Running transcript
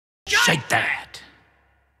Shake that.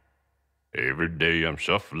 Every day I'm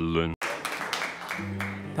shuffling.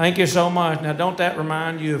 Thank you so much. Now, don't that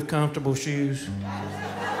remind you of Comfortable Shoes?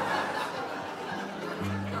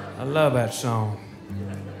 I love that song.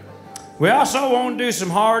 We also want to do some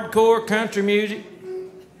hardcore country music.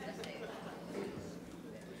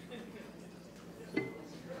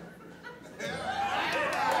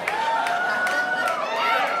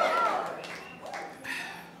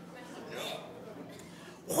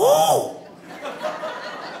 Whoa!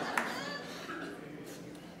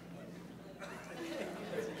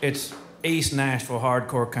 It's East Nashville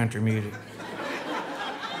hardcore country music.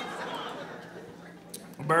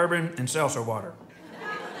 Bourbon and seltzer water.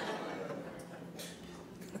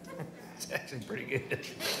 It's actually pretty good.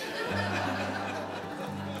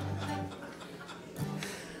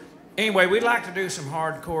 Anyway, we'd like to do some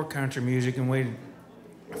hardcore country music, and we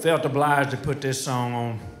felt obliged to put this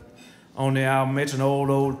song on the album. It's an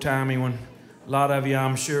old-timey one. A lot of you,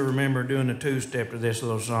 I'm sure, remember doing the two-step to this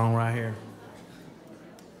little song right here.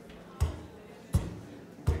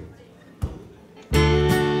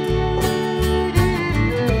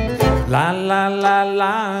 La la la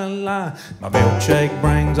la la, my milkshake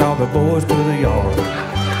brings all the boys to the yard.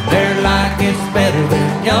 They're like it's better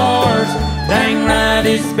than yours. Dang right,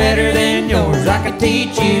 it's better than yours. I could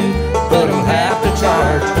teach you, but I'll have to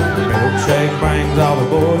charge. The milkshake brings all the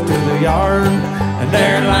boys to the yard, and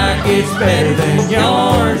they're like it's better than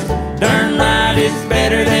yours. Darn right, it's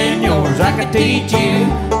better than yours. I could teach you,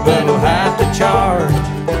 but I'll have to charge.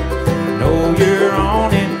 Know you're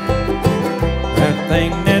on it. That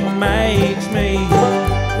thing that makes me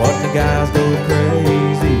what the guys go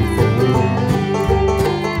crazy for.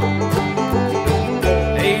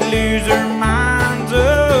 They lose their minds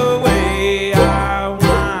away. I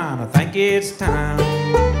whine, I think it's time.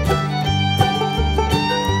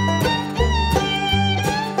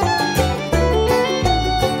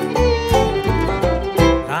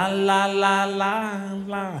 La la la la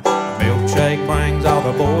la. Milkshake brings all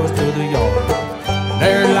the boys to the yard.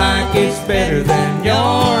 They're like it's better than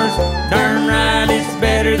yours. Darn right, it's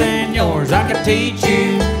better than yours. I could teach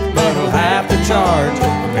you, but I'll have to charge.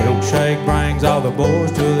 The milkshake brings all the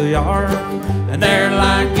boys to the yard, and they're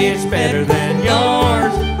like it's better than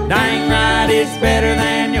yours. Dang right, it's better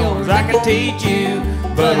than yours. I could teach you,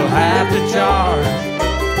 but I'll have to charge.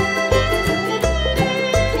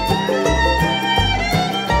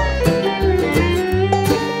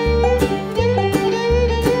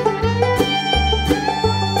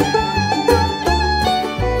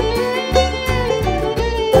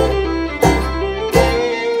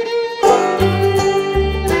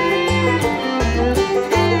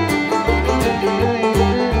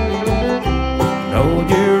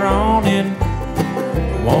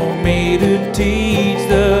 Teach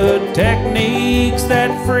the techniques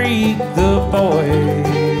that freak the boys.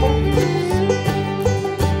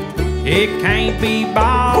 It can't be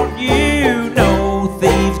bought, you know.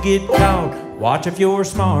 Thieves get caught. Watch if you're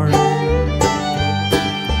smart.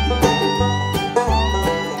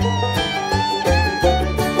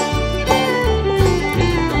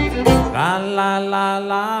 La la la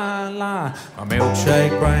la la. My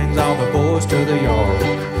milkshake brings all the boys to the yard.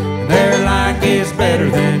 They're like it's better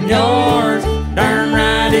than yours. Darn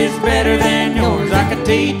right, it's better than yours. I could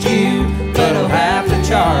teach you, but I'll have to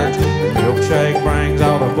charge. The milkshake brings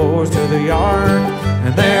all the boys to the yard,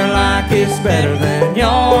 and they're like it's better than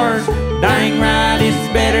yours. Dang right,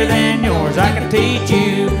 it's better than yours. I could teach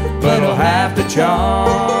you, but I'll have to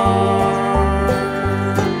charge.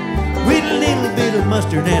 With a little bit of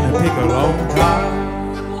mustard and a pickle on top.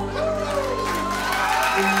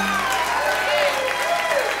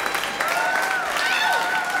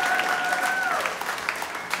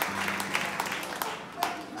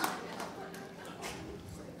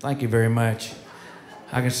 Thank you very much.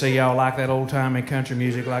 I can see y'all like that old-timey country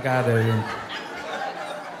music like I do.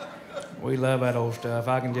 We love that old stuff.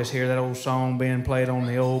 I can just hear that old song being played on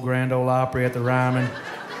the old Grand Ole Opry at the Ryman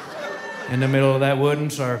in the middle of that wooden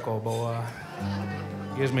circle, boy.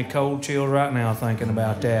 Gives me cold chills right now thinking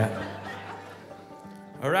about that.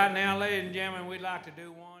 All right now, ladies and gentlemen, we'd like to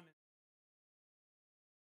do one.